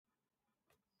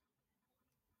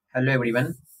Hello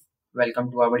everyone,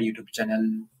 welcome to our YouTube channel.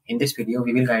 In this video,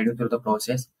 we will guide you through the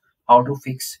process how to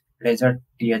fix Razer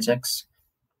THX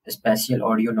Spatial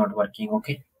audio not working.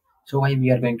 Okay, so why we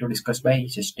are going to discuss by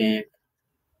each step.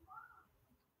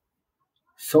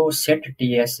 So set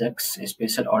THX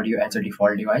Spatial audio as a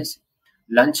default device.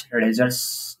 Launch Razer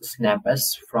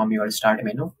Synapse from your start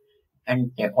menu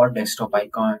and or desktop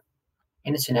icon.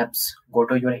 In Synapse, go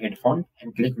to your headphone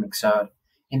and click Mixer.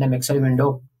 In the Mixer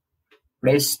window,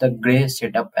 press the gray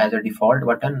Setup as a default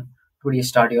button to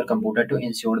restart your computer to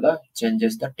ensure the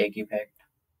changes the take effect.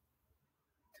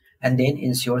 And then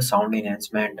ensure sound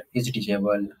enhancement is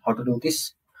disabled. How to do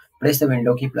this? Press the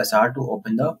window key plus R to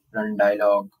open the run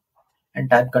dialog and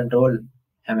type control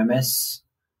mms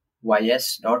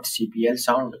ys.cpl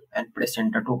sound and press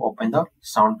enter to open the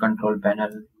sound control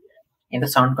panel. In the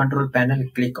sound control panel,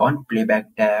 click on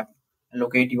playback tab.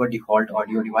 Locate your default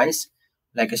audio device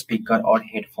like a speaker or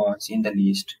headphones in the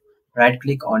list. Right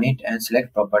click on it and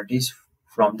select properties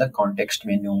from the context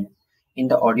menu. In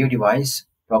the audio device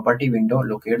property window,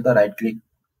 locate the right click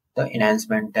the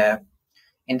enhancement tab.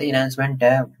 In the enhancement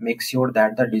tab, make sure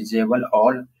that the disable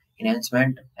all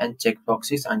enhancement and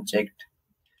checkbox is unchecked.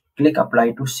 Click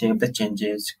apply to save the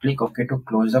changes. Click OK to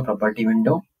close the property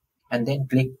window and then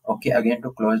click OK again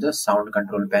to close the sound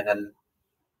control panel.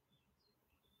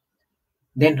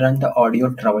 Then run the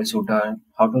audio troubleshooter.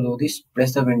 How to do this?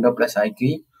 Press the window plus I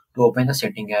key to open the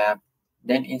setting app.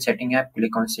 Then in setting app,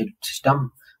 click on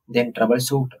system, then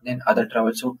troubleshoot, then other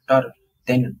troubleshooter,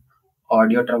 then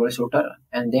audio troubleshooter,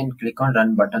 and then click on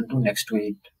run button to next to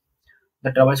it. The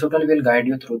troubleshooter will guide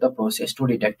you through the process to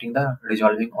detecting the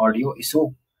resolving audio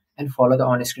issue and follow the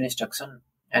on-screen instruction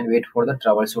and wait for the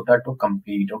troubleshooter to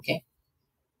complete. Okay.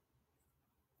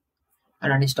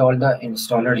 And uninstall the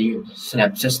installer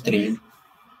Synapse 3.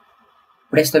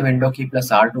 Press the window key plus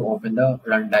R to open the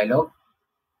run dialog.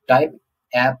 Type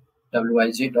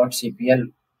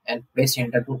app.wiz.cpl and press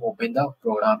enter to open the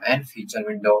program and feature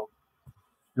window.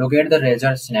 Locate the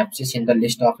Razer Synapse in the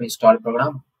list of installed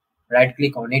program. Right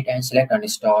click on it and select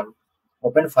uninstall.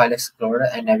 Open File Explorer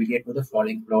and navigate to the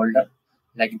following folder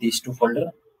like these two folders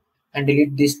and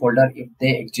delete this folder if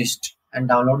they exist and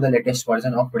download the latest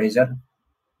version of Razer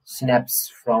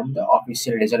Synapse from the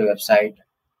official Razer website.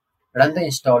 Run the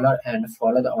installer and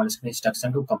follow the on-screen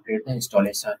instruction to complete the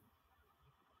installation.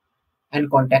 And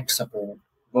contact support.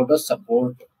 Go to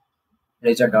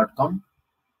support.razer.com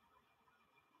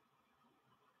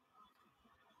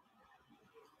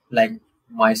like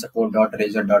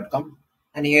mysupport.razer.com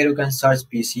and here you can search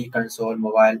PC, console,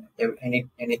 mobile,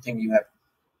 anything you have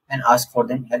and ask for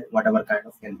them help, whatever kind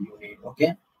of help you need.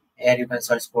 Okay, here you can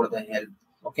search for the help.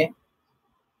 Okay,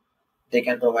 they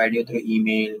can provide you through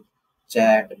email,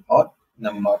 chat or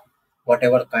number,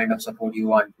 whatever kind of support you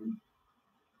want to.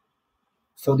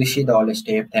 So this is the all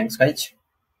step. Thanks guys.